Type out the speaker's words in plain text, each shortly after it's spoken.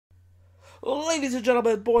Ladies and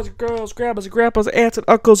gentlemen, boys and girls, grandmas and grandpas, aunts and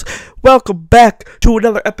uncles, welcome back to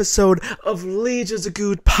another episode of Legions of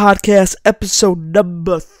Goons podcast, episode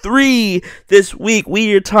number 3. This week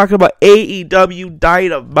we are talking about AEW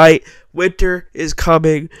Dynamite. Winter is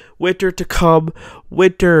coming, winter to come,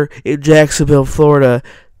 winter in Jacksonville, Florida.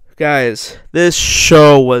 Guys, this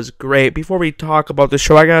show was great. Before we talk about the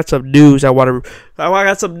show, I got some news. I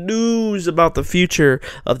got some news about the future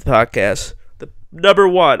of the podcast. Number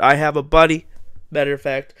one, I have a buddy, matter of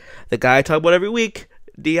fact, the guy I talk about every week,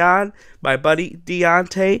 Dion, my buddy Dion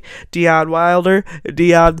Wilder,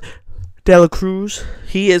 Dion Dela Cruz.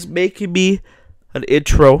 He is making me an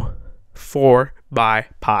intro for my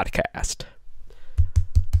podcast.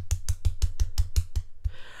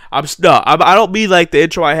 I don't mean like the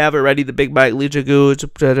intro I have already, the Big Mike Legion Goons,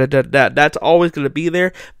 that's always going to be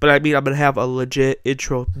there, but I mean I'm going to have a legit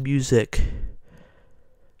intro music.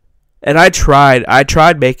 And I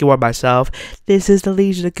tried making one myself. This is the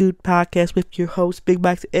Legion of Goons podcast with your host, Big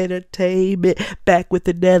Mike's Entertainment, back with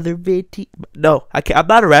another video. No, I'm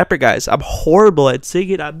not a rapper, guys. I'm horrible at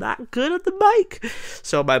singing. I'm not good at the mic.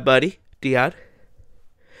 So my buddy, Dion,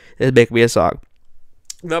 is making me a song.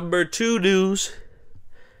 Number 2 news.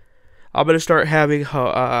 I'm going to start having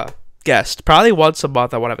a guest. Probably once a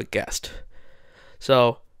month I want to have a guest.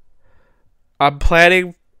 So, I'm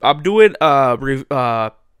doing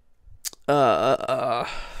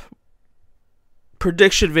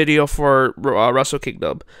prediction video for Wrestle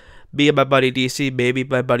Kingdom. Me and my buddy DC, maybe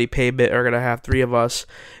my buddy Payment, are going to have 3 of us,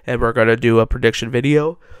 and we're going to do a prediction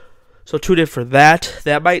video. So tune in for that.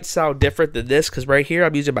 That might sound different than this, because right here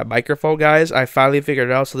I'm using my microphone, guys. I finally figured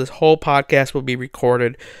it out, so this whole podcast will be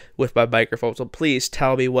recorded with my microphone. So please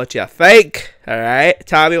tell me what you think, alright?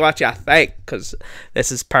 Tell me what you think, because this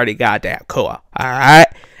is pretty goddamn cool, alright?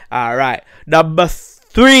 Alright, number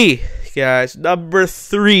 3, guys. Number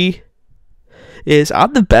 3 is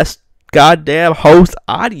I'm the best goddamn host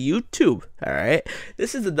on YouTube, alright?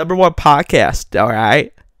 This is the number 1 podcast,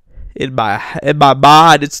 alright? In my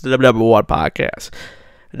mind, it's the number 1 podcast.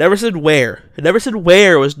 I never said where. I never said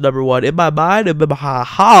where was number 1. In my mind, in my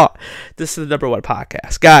heart, this is the number 1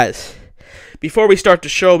 podcast. Guys, before we start the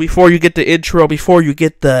show, before you get the intro, before you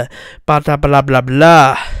get the blah, blah, blah, blah,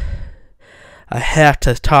 blah, I have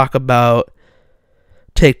to talk about,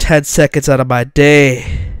 take 10 seconds out of my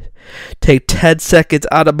day. Take 10 seconds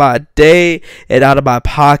out of my day and out of my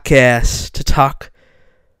podcast to talk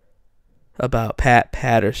about Pat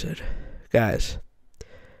Patterson. Guys,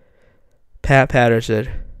 Pat Patterson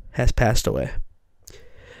has passed away.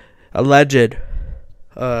 A legend,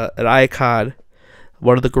 an icon,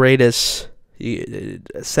 one of the greatest.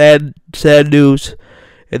 Sad news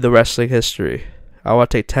in the wrestling history. I want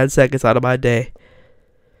to take 10 seconds out of my day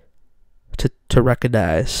to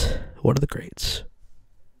recognize one of the greats.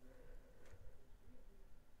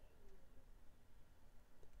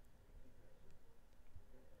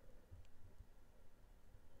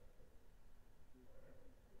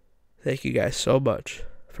 Thank you guys so much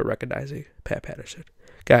for recognizing Pat Patterson.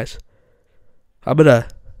 Guys, I'm going to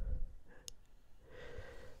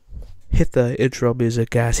hit the intro music,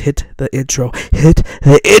 guys. Hit the intro. Hit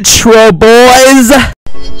the intro, boys!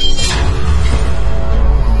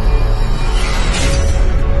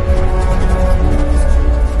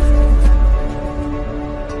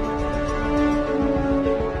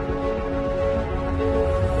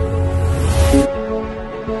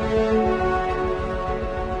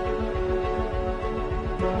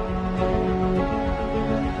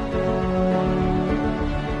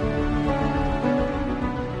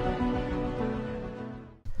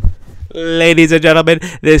 Ladies and gentlemen,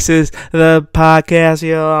 this is the podcast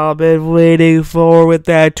you all been waiting for with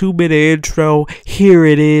that 2-minute intro. Here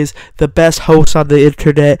it is, the best host on the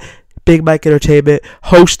internet, Big Mike Entertainment,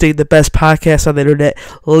 hosting the best podcast on the internet,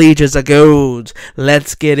 Legions of Goons.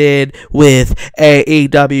 Let's get in with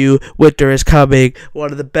AEW. Winter is coming.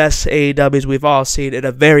 One of the best AEWs we've all seen in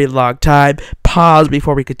a very long time. Pause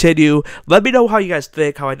before we continue. Let me know how you guys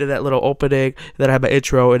think, how I did that little opening, then I have my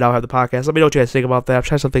intro, and now I have the podcast. Let me know what you guys think about that. I'm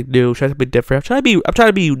trying something new, I'm trying something different. I'm trying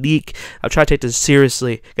to be unique. I'm trying to take this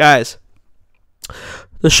seriously. Guys,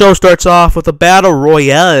 the show starts off with a battle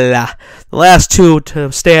royale. The last 2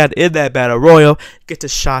 to stand in that battle royal get a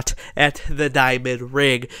shot at the diamond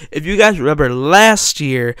ring. If you guys remember last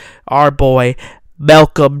year, our boy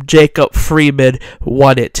Malcolm Jacob Freeman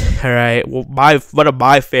won it. Alright, well, one of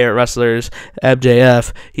my favorite wrestlers,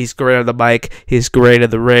 MJF, he's great on the mic, he's great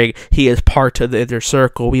in the ring, he is part of the inner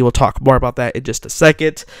circle. We will talk more about that in just a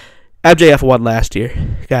second. MJF won last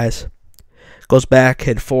year, guys. goes back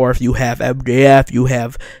and forth. You have MJF,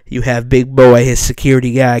 you have Big Boy, his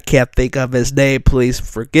security guy. I can't think of his name. Please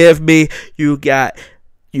forgive me. You got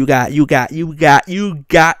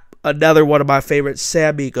another one of my favorites,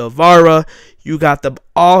 Sammy Guevara. You got them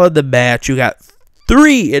all in the match. You got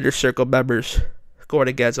 3 Inner Circle members going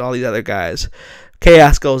against all these other guys.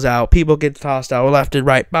 Chaos goes out. People get tossed out left and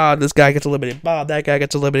right. Bomb. This guy gets eliminated. Bomb. That guy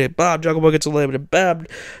gets eliminated. Bomb. Jungle Boy gets eliminated. Bomb.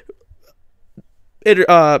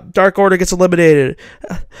 Dark Order gets eliminated.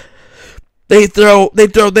 They throw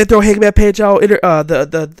Hangman Page out.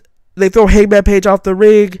 They throw Hangman Page off the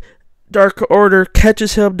ring. Dark Order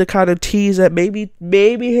catches him to kind of tease that maybe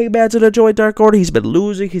Hangman's gonna join Dark Order. He's been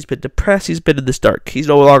losing. He's been depressed. He's been in this dark. He's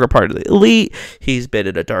no longer part of the Elite. He's been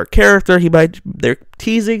in a dark character. They're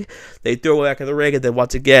teasing. They throw him back in the ring, and then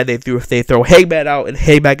once again they throw Hangman out, and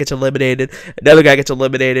Hangman gets eliminated. Another guy gets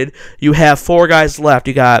eliminated. You have 4 guys left.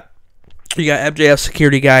 You got MJF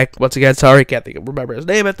security guy. Once again, sorry, can't remember his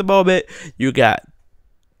name at the moment. You got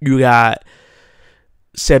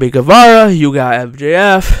Sammy Guevara. You got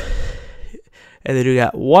MJF. And then you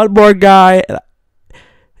got one more guy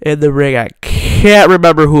in the ring. I can't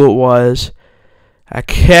remember who it was.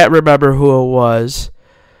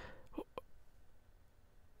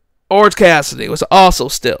 Orange Cassidy was also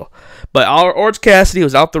still. But Orange Cassidy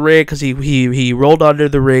was out the ring because he rolled under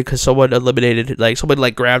the ring because someone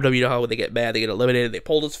grabbed him. You know how when they get mad, they get eliminated. They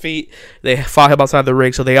pulled his feet. They fought him outside the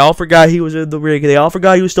ring. So they all forgot he was in the ring. They all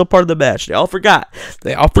forgot he was still part of the match. They all forgot,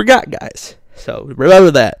 guys. So remember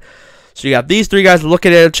that. So you got these 3 guys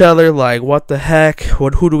looking at each other like, what the heck?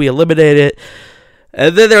 Who do we eliminate it?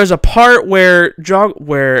 And then there's a part where I'm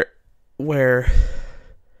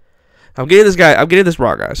getting this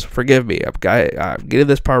wrong, guys. Forgive me. I'm getting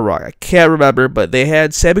this part wrong. I can't remember, but they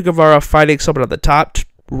had Sammy Guevara fighting someone on the top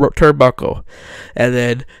turnbuckle, and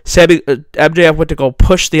then MJF went to go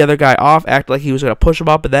push the other guy off, act like he was going to push him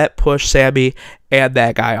up, and that pushed Sammy and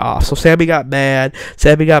that guy off. So Sammy got mad.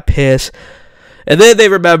 Sammy got pissed. And then they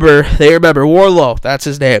remember Warlow. That's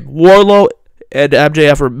his name. Warlow and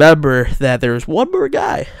MJF remember that there's one more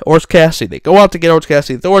guy, Orange Cassidy. They go out to get Orange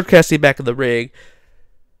Cassidy. Throw Orange Cassidy back in the ring.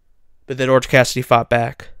 But then Orange Cassidy fought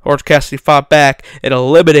back. And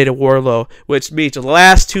eliminated Warlow, which means the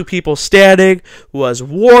last 2 people standing was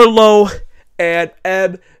Warlow and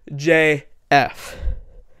MJF.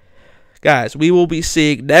 Guys, we will be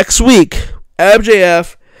seeing next week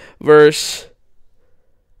MJF versus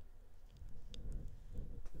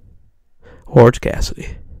Orange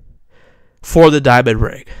Cassidy for the Diamond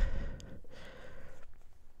Ring.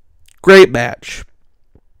 Great match.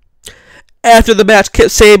 After the match,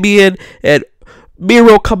 Sabian and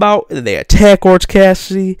Miro come out and they attack Orange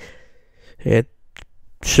Cassidy, and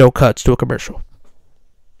show cuts to a commercial.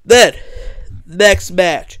 Then, next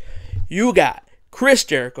match, you got Chris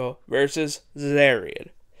Jericho versus Zarian.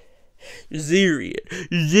 Zarian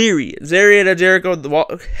and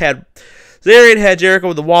Jericho had Jericho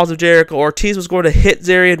with the walls of Jericho. Ortiz was going to hit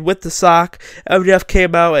Zarian with the sock. MJF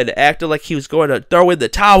came out and acted like he was going to throw in the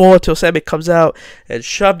towel until Sammy comes out and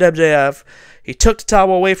shoved MJF. He took the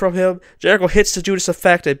towel away from him. Jericho hits the Judas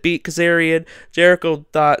Effect and beat Kazarian. Jericho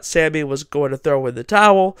thought Sammy was going to throw in the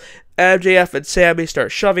towel. MJF and Sammy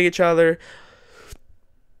start shoving each other.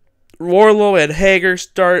 Warlow and Hager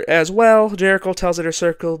start as well. Jericho tells Inner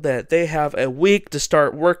Circle that they have a week to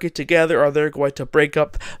start working together or they're going to break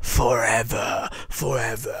up forever.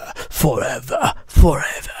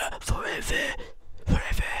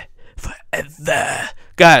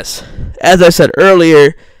 Guys, as I said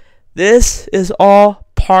earlier, this is all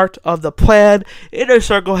part of the plan. Inner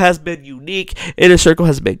Circle has been unique. Inner Circle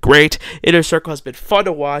has been great. Inner Circle has been fun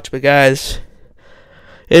to watch, but guys,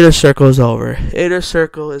 Inner Circle is over. Inner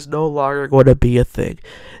Circle is no longer going to be a thing.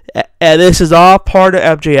 And this is all part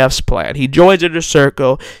of MJF's plan. He joins Inner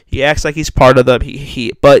Circle. He acts like he's part of them.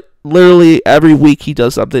 But literally every week he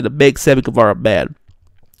does something to make Sammy Guevara mad.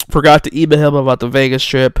 Forgot to email him about the Vegas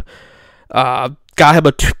trip. Got him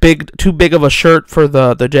too big of a shirt for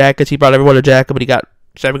the jackets. He brought everyone a jacket, but he got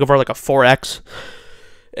Sammy Guevara like a 4X.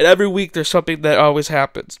 And every week there's something that always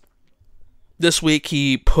happens. This week,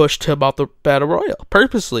 he pushed him out the Battle Royal.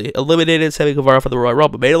 Purposely eliminated Sammy Guevara for the Royal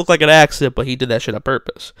Rumble. Made it look like an accident, but he did that shit on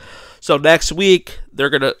purpose. So next week,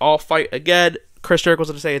 they're going to all fight again. Chris Jericho's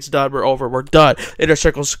going to say, it's done, we're over, we're done. Inner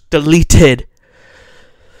Circle's deleted.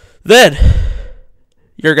 Then,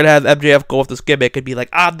 you're going to have MJF go off this gimmick and be like,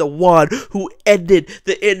 I'm the one who ended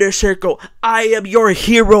the Inner Circle. I am your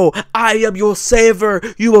hero. I am your savior.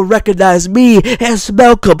 You will recognize me as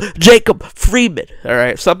Malcolm Jacob Freeman.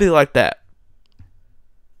 Alright, something like that.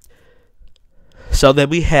 So then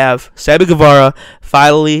we have Sammy Guevara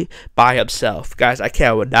finally by himself. Guys, I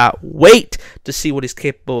cannot wait to see what he's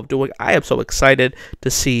capable of doing. I am so excited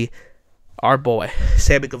to see our boy,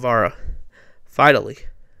 Sammy Guevara, finally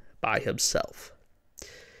by himself.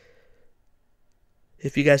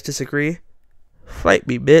 If you guys disagree, fight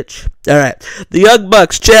me, bitch. Alright. The Young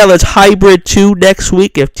Bucks challenge Hybrid 2 next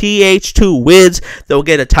week. If TH2 wins, they'll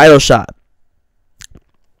get a title shot.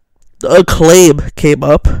 The Acclaim came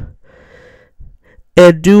up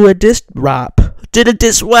and did a diss swap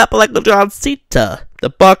like the John Cena. The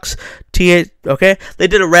Bucks, okay? They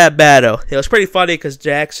did a rap battle. It was pretty funny because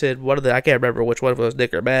Jackson, I can't remember which one was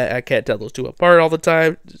Nick or Matt. I can't tell those two apart all the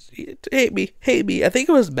time. Hate me. I think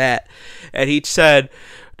it was Matt. And he said,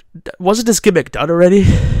 wasn't this gimmick done already?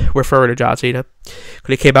 Referring to John Cena. When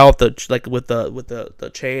he came out with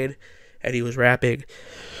the chain and he was rapping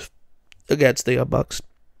against the Young Bucks.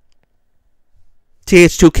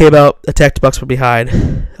 TH2 came out, attacked the Bucks from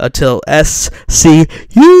behind until SCU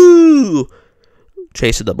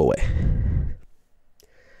chasing them away.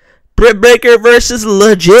 Britt Baker versus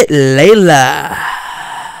Legit Layla.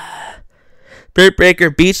 Britt Baker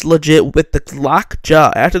beats Legit with the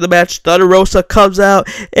lockjaw. After the match, Thunder Rosa comes out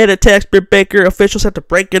and attacks Britt Baker. Officials have to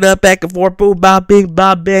break it up back and forth. Boom, bob, bing,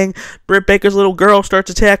 bob, bang. Britt Baker's little girl starts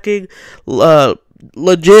attacking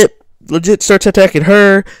Legit. Legit starts attacking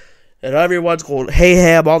her. And everyone's going, hey,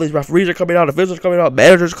 ham, all these referees are coming out, officials are coming out,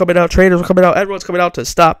 managers are coming out, trainers are coming out, everyone's coming out to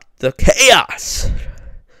stop the chaos.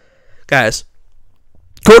 Guys,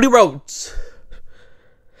 Cody Rhodes,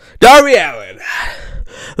 Darby Allin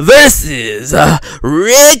versus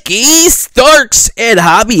Ricky Starks and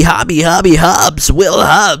Hobbs, Will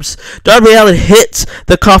Hobbs. Darby Allin hits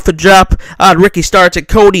the coffin drop on Ricky Starks, and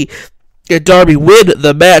Cody and Darby win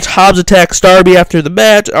the match. Hobbs attacks Darby after the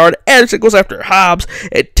match. Arn Anderson goes after Hobbs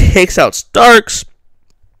and takes out Starks.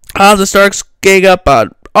 Hobbs and Starks gang up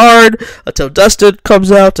on Arn until Dustin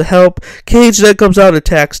comes out to help. Cage then comes out and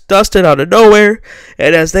attacks Dustin out of nowhere.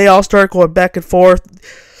 And as they all start going back and forth,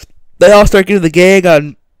 they all start getting the gang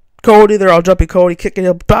on Cody. They're all jumping Cody, kicking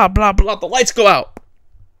him, blah, blah, blah. The lights go out.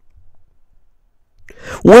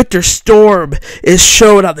 Winter Storm is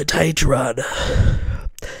shown on the Titantron.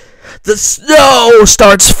 The snow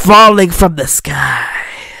starts falling from the sky.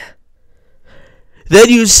 Then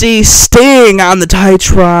you see Sting on the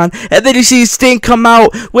Titantron, and then you see Sting come out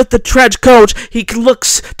with the trench coat. He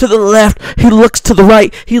looks to the left, he looks to the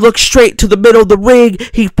right, he looks straight to the middle of the ring.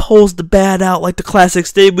 He pulls the bat out like the classic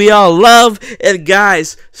Sting we all love. And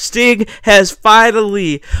guys, Sting has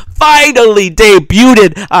finally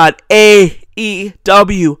debuted on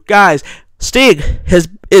AEW. Guys, Sting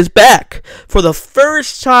is back for the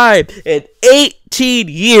first time in 18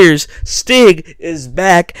 years. Sting is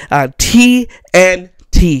back on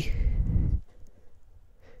TNT.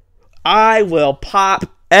 I will pop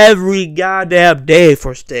every goddamn day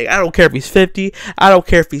for Sting. I don't care if he's 50. I don't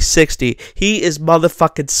care if he's 60. He is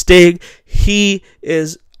motherfucking Sting. He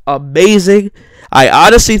is amazing. I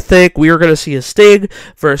honestly think we are going to see a Sting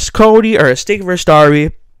versus Cody or a Sting versus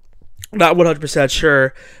Darby. Not 100%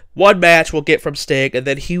 sure. One match we'll get from Sting, and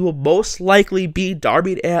then he will most likely be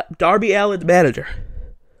Darby Allin's manager.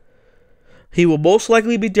 He will most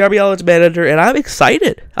likely be Darby Allin's manager, and I'm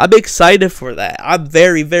excited. I'm excited for that. I'm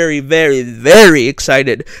very, very, very, very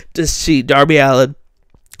excited to see Darby Allin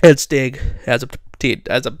and Sting as a team,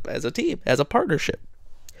 as a partnership.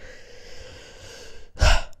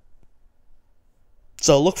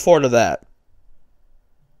 So look forward to that.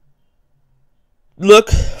 Look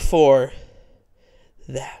for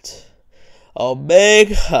that.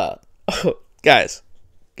 Omega. Guys.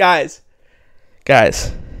 Did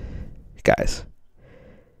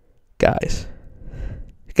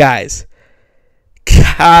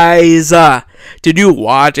you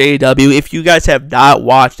watch AEW? If you guys have not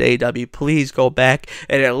watched AEW, please go back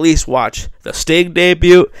and at least watch the Sting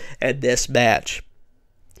debut and this match.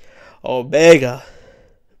 Omega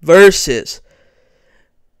versus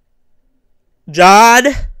John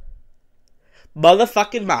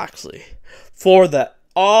motherfucking Moxley for the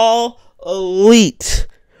All Elite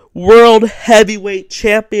World Heavyweight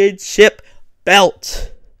Championship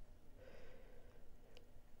belt.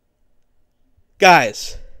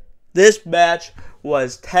 Guys, this match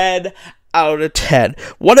was 10 out of 10.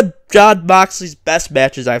 One of John Moxley's best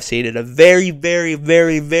matches I've seen in a very, very,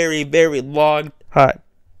 very, very, very long time.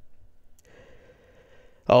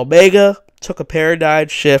 Omega took a paradigm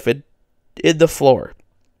shift in the floor.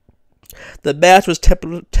 The match was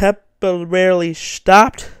temporarily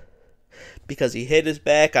stopped because he hit his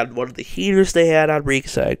back on one of the heaters they had on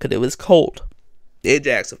ringside because it was cold in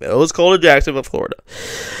Jacksonville. It was cold in Jacksonville, Florida.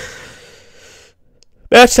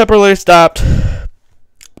 Match temporarily stopped.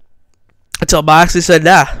 until Moxley said,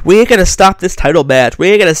 nah, we ain't gonna stop this title match. We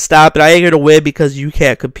ain't gonna stop it. I ain't gonna win because you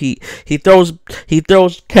can't compete. He throws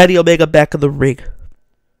Kenny Omega back in the ring.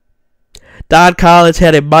 Don Collins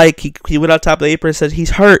had a mic. He went on top of the apron and said, he's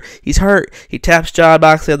hurt. He's hurt. He taps Jon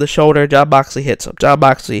Moxley on the shoulder. Jon Moxley hits him. Jon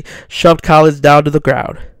Moxley shoved Collins down to the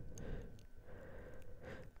ground.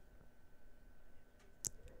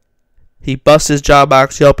 He busts Jon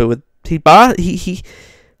Moxley open with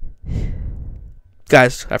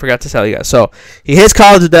guys, I forgot to tell you guys. So he hits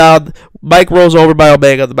Collins down. Mike rolls over by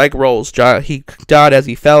Omega. The mic rolls. John as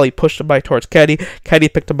he fell. He pushed the mic towards Kenny. Kenny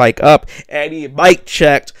picked the mic up and he mic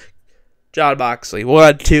checked Jon Moxley.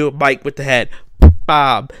 1, 2, Mike with the head.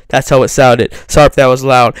 Bob. That's how it sounded. Sorry if that was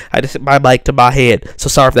loud. I just hit my mic to my head, so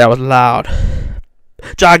sorry if that was loud.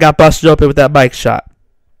 John got busted open with that mic shot.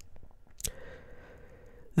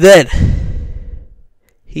 Then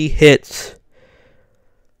he hits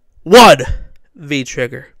 1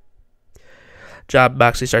 V-trigger. Jon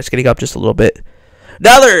Moxley starts getting up just a little bit.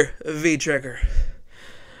 Another V-trigger.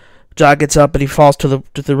 John gets up and he falls to the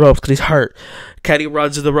ropes because he's hurt. Kenny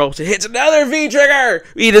runs to the ropes and hits another V-trigger.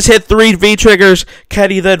 He just hit 3 V-triggers.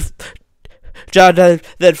 John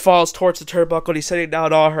then falls towards the turnbuckle and he's sitting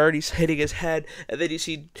down all hurt. He's hitting his head, and then you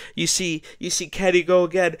see Kenny go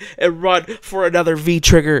again and run for another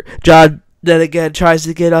V-trigger. John then again tries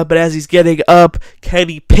to get up, but as he's getting up,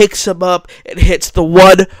 Kenny picks him up and hits the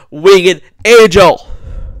 1-winged angel.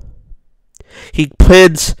 He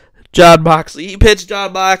pins Jon Moxley. He pins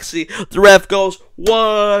Jon Moxley. The ref goes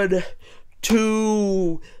 1,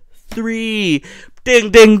 2, 3.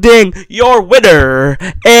 Ding, ding, ding. Your winner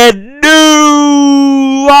and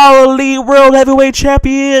new All Elite World Heavyweight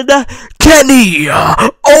Champion, Kenny Omega.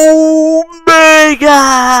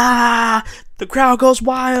 The crowd goes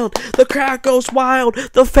wild. The crowd goes wild.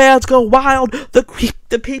 The fans go wild.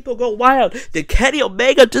 The people go wild. Then Kenny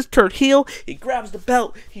Omega just turned heel. He grabs the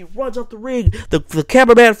belt. He runs up the ring. The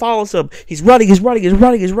cameraman follows him. He's running. He's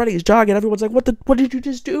jogging. Everyone's like, what did you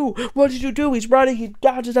just do? What did you do? He's running. He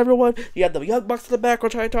dodges everyone. You have the Young Bucks in the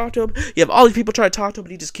background trying to talk to him. You have all these people trying to talk to him,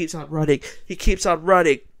 and he just keeps on running. He keeps on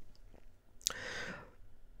running.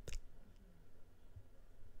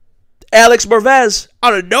 Alex Marvez,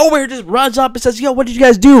 out of nowhere, just runs up and says, yo, what did you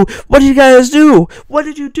guys do? What did you guys do? What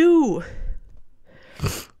did you do?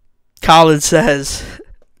 Collins says,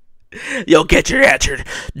 you'll get your answer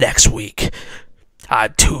next week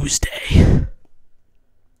on Tuesday.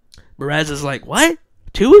 Marvez is like, what?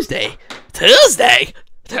 Tuesday? AEW's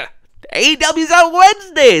on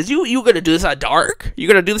Wednesdays. You gonna do this on Dark? You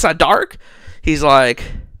gonna do this on Dark? He's like,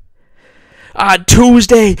 on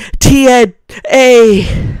Tuesday,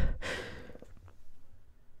 TNA.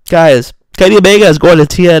 Guys, Kenny Omega is going to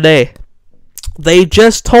TNA. They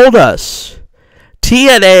just told us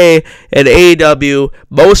TNA and AEW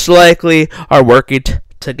most likely are working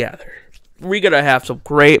together. We're going to have some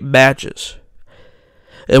great matches.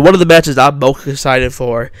 And one of the matches I'm most excited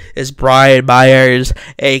for is Brian Myers,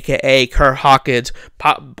 a.k.a. Kurt Hawkins,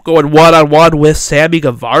 going one-on-one with Sammy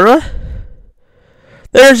Guevara.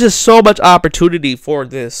 There's just so much opportunity for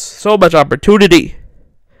this. So much opportunity.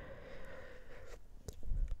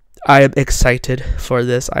 I am excited for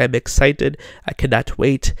this. I am excited. I cannot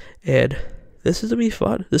wait. And this is going to be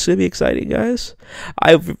fun. This is going to be exciting, guys.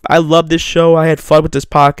 I love this show. I had fun with this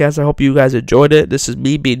podcast. I hope you guys enjoyed it. This is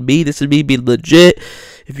me being me. This is me being legit.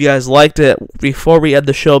 If you guys liked it, before we end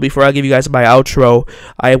the show, before I give you guys my outro,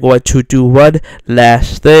 I am going to do one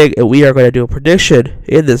last thing. And we are going to do a prediction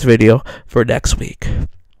in this video for next week.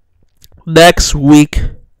 Next week,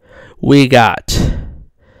 we got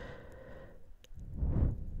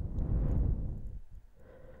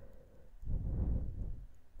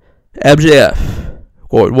MJF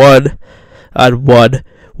going 1-on-1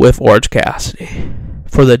 with Orange Cassidy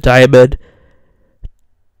for the Diamond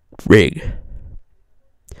Ring.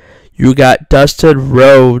 You got Dustin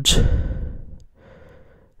Rhodes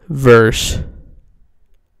versus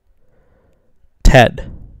Ted.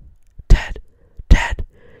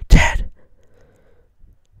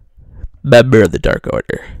 Member of the Dark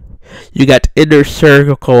Order. You got Inner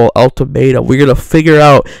Circle Ultimatum. We're going to figure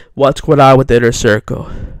out what's going on with the Inner Circle.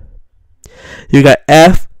 You got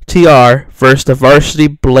FTR versus the Varsity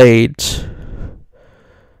Blondes.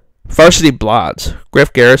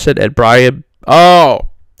 Griff Garrison and Brian. Oh.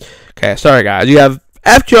 Okay, sorry guys. You have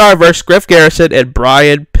FTR versus Griff Garrison and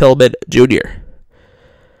Brian Pillman Jr.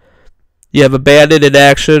 You have Abandoned in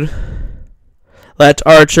Action. Lance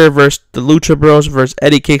Archer versus the Lucha Bros versus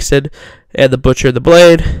Eddie Kingston and the Butcher and the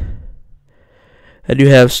Blade. And you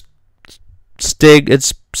have Sting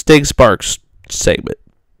Sparks segment.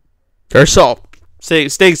 Or so.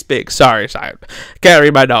 Sting's big. Sorry. Can't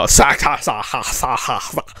read my notes. So, I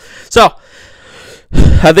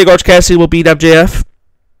think Orange Cassidy will beat MJF.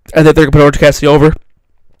 I think they're going to put Orange Cassidy over.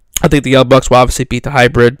 I think the Young Bucks will obviously beat the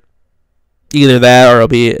Hybrid. Either that or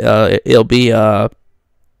it'll be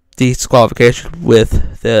disqualification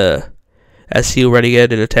with the SCU running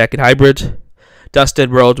in and attacking Hybrids.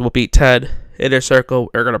 Dustin Rhodes will beat Ted. Inner Circle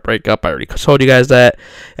are going to break up. I already told you guys that.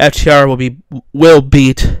 FTR will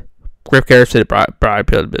beat Griff Garrison and Brian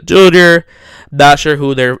Pillman Jr. Not sure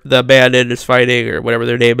who the band is fighting or whatever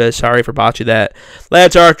their name is. Sorry for botching that.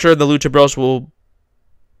 Lance Archer and the Lucha Bros will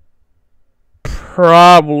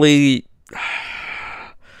probably...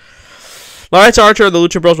 Lance Archer and the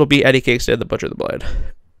Lucha Bros will beat Eddie Kingston and the Butcher of the Blade.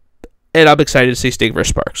 And I'm excited to see Sting vs.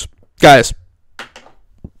 Sparks. Guys,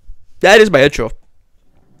 that is my intro.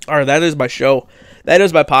 Or that is my show. That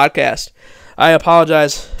is my podcast. I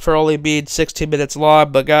apologize for only being 16 minutes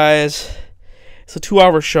long, but guys, it's a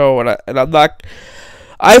 2-hour show, and I'm not...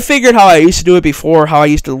 I figured how I used to do it before, how I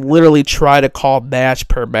used to literally try to call match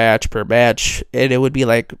per match, and it would be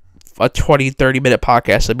like a 20, 30-minute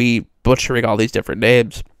podcast of me butchering all these different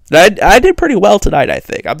names. I did pretty well tonight, I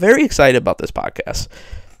think. I'm very excited about this podcast.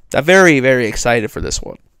 I'm very, very excited for this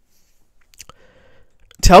one.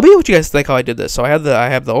 Tell me what you guys think how I did this. So I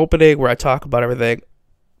have the opening where I talk about everything.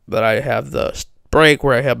 Then I have the break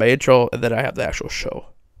where I have my intro, and then I have the actual show.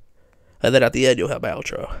 And then at the end, you'll have my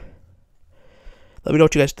outro. Let me know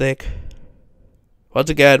what you guys think. Once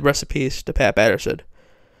again, rest in peace to Pat Patterson.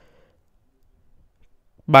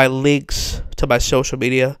 My links to my social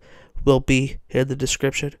media will be in the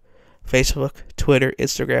description. Facebook, Twitter,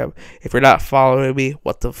 Instagram. If you're not following me,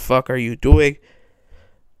 what the fuck are you doing?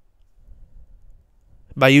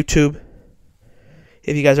 My YouTube.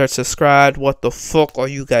 If you guys aren't subscribed, what the fuck are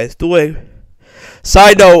you guys doing?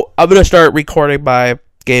 Side note, I'm going to start recording my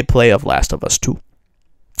gameplay of Last of Us 2.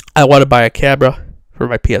 I want to buy a camera for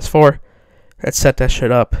my PS4 and set that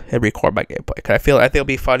shit up and record my gameplay. Cause I think it'll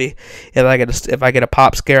be funny if I get a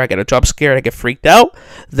pop scare, I get a jump scare, and I get freaked out.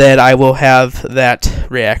 Then I will have that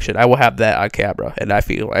reaction. I will have that on camera, and I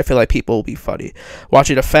feel like people will be funny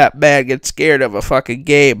watching a fat man get scared of a fucking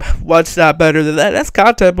game. What's not better than that? That's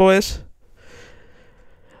content, boys.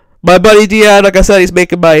 My buddy Dion, like I said, he's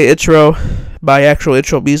making my actual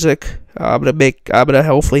intro music.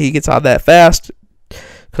 Hopefully he gets on that fast.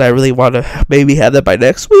 Because I really want to maybe have that by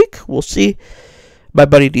next week. We'll see. My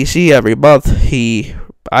buddy DC, every month,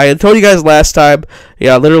 I told you guys last time,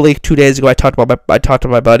 literally 2 days ago, I talked to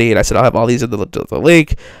my buddy, and I said I'll have all these in the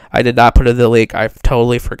link. I did not put in the link. I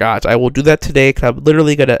totally forgot. I will do that today, because I'm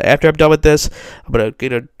literally going to, after I'm done with this, I'm going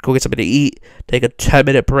to go get something to eat, take a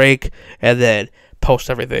 10-minute break, and then post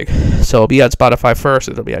everything. So it'll be on Spotify first,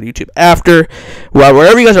 and it'll be on YouTube after. Well,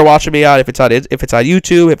 wherever you guys are watching me on, if it's on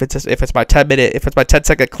YouTube, if it's my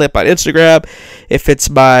 10-second clip on Instagram, if it's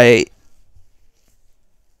my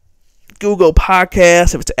Google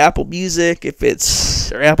Podcast, if it's Apple Music,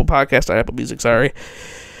 Apple Podcast, not Apple Music, sorry.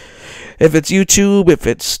 If it's YouTube, if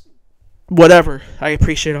it's whatever, I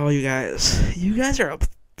appreciate all you guys. You guys are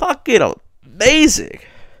fucking amazing.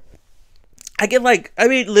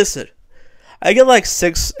 Listen. I get like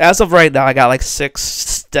 6, as of right now, I got like 6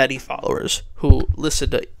 steady followers who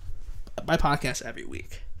listen to my podcast every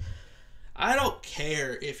week. I don't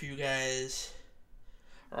care if you guys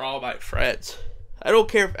are all my friends. I don't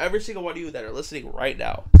care if every single one of you that are listening right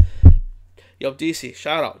now. Yo, DC,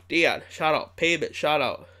 shout out. Dion, shout out. Payment, shout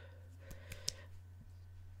out.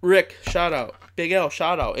 Rick, shout out. Big L,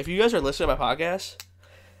 shout out. If you guys are listening to my podcast,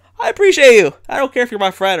 I appreciate you. I don't care if you're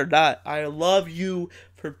my friend or not. I love you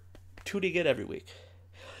for tuning in every week.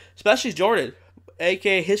 Especially Jordan,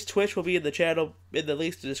 aka his Twitch will be in the channel, in the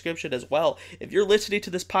links to the description as well. If you're listening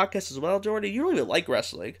to this podcast as well, Jordan, you don't even like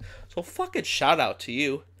wrestling, so fucking shout out to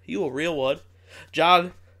you. You a real one.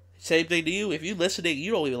 John, same thing to you. If you listening,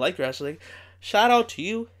 you don't even like wrestling, shout out to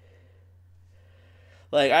you.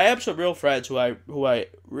 Like, I have some real friends who I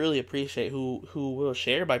really appreciate, who will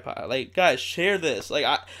share my podcast. Like, guys, share this. Like,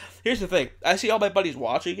 here's the thing. I see all my buddies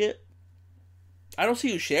watching it. I don't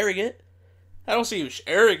see you sharing it.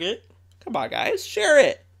 Come on, guys. Share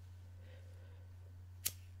it.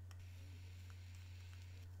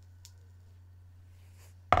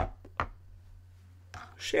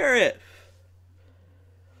 Share it.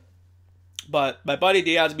 But my buddy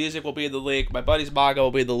Dion's music will be in the link. My buddy's manga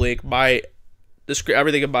will be in the link.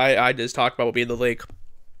 Everything I just talked about will be in the link.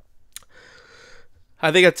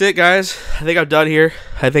 I think that's it, guys. I think I'm done here.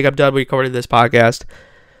 I think I'm done recording this podcast.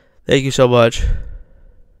 Thank you so much.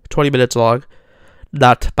 20 minutes long.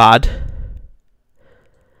 Not bad.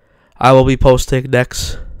 I will be posting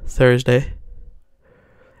next Thursday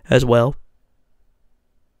as well.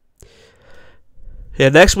 Yeah,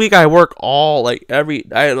 next week I work all like I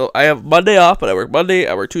have Monday off, but I work Monday,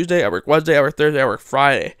 I work Tuesday, I work Wednesday, I work Thursday, I work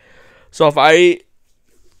Friday. So if I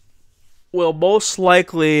will most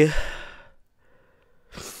likely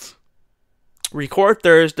record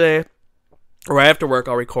Thursday, or right after work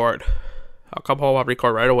I'll record. I'll come home, I'll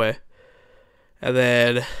record right away. And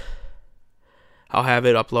then I'll have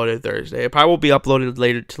it uploaded Thursday. It probably won't be uploaded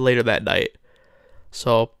later that night.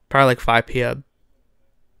 So probably like 5 p.m.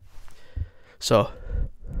 So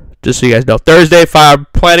just so you guys know, Thursday,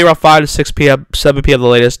 planning around 5 to 6 p.m., 7 p.m. the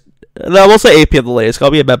latest. No, we'll say 8 p.m. the latest.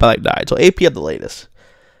 I'll be in bed by like 9. So 8 p.m. the latest.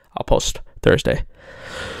 I'll post Thursday.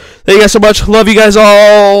 Thank you guys so much. Love you guys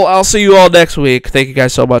all. I'll see you all next week. Thank you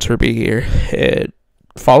guys so much for being here. And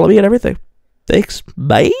follow me and everything. Thanks.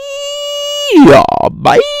 Bye.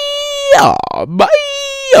 Bye. Bye.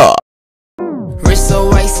 Wrist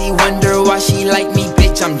so icy, wonder why she like me,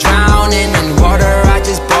 bitch. I'm drowning.